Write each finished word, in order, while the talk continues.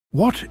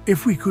What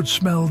if we could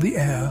smell the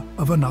air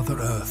of another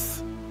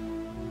Earth?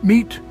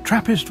 Meet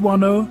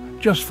TRAPPIST-1,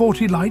 just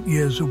 40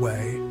 light-years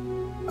away.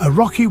 A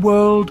rocky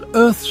world,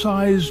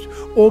 Earth-sized,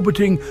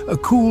 orbiting a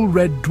cool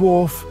red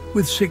dwarf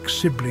with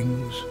 6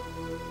 siblings.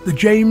 The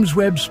James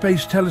Webb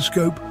Space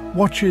Telescope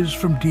watches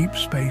from deep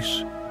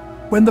space.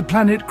 When the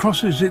planet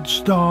crosses its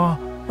star,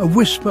 a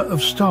whisper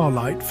of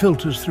starlight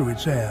filters through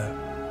its air.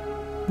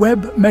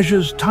 Webb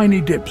measures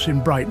tiny dips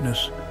in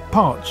brightness,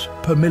 parts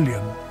per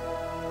million.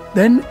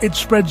 Then it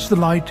spreads the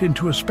light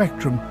into a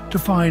spectrum to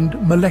find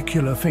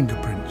molecular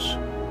fingerprints.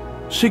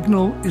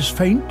 Signal is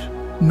faint,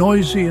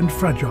 noisy and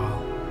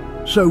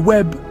fragile, so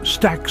Webb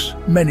stacks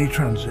many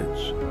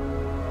transits.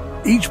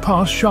 Each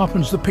pass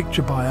sharpens the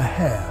picture by a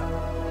hair.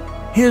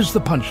 Here's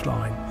the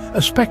punchline,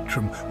 a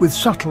spectrum with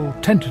subtle,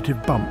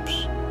 tentative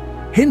bumps.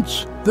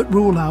 Hints that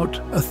rule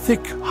out a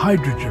thick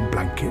hydrogen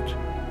blanket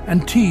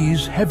and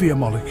tease heavier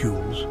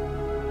molecules.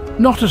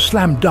 Not a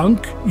slam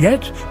dunk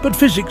yet, but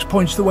physics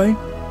points the way.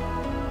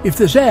 If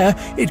there's air,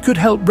 it could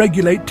help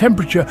regulate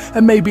temperature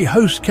and maybe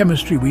host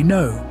chemistry we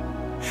know.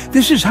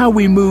 This is how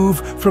we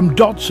move from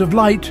dots of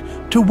light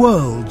to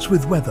worlds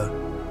with weather.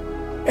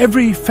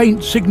 Every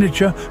faint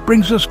signature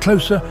brings us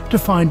closer to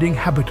finding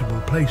habitable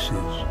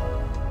places.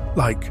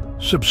 Like,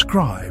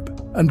 subscribe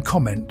and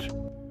comment.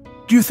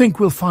 Do you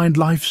think we'll find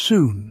life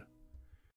soon?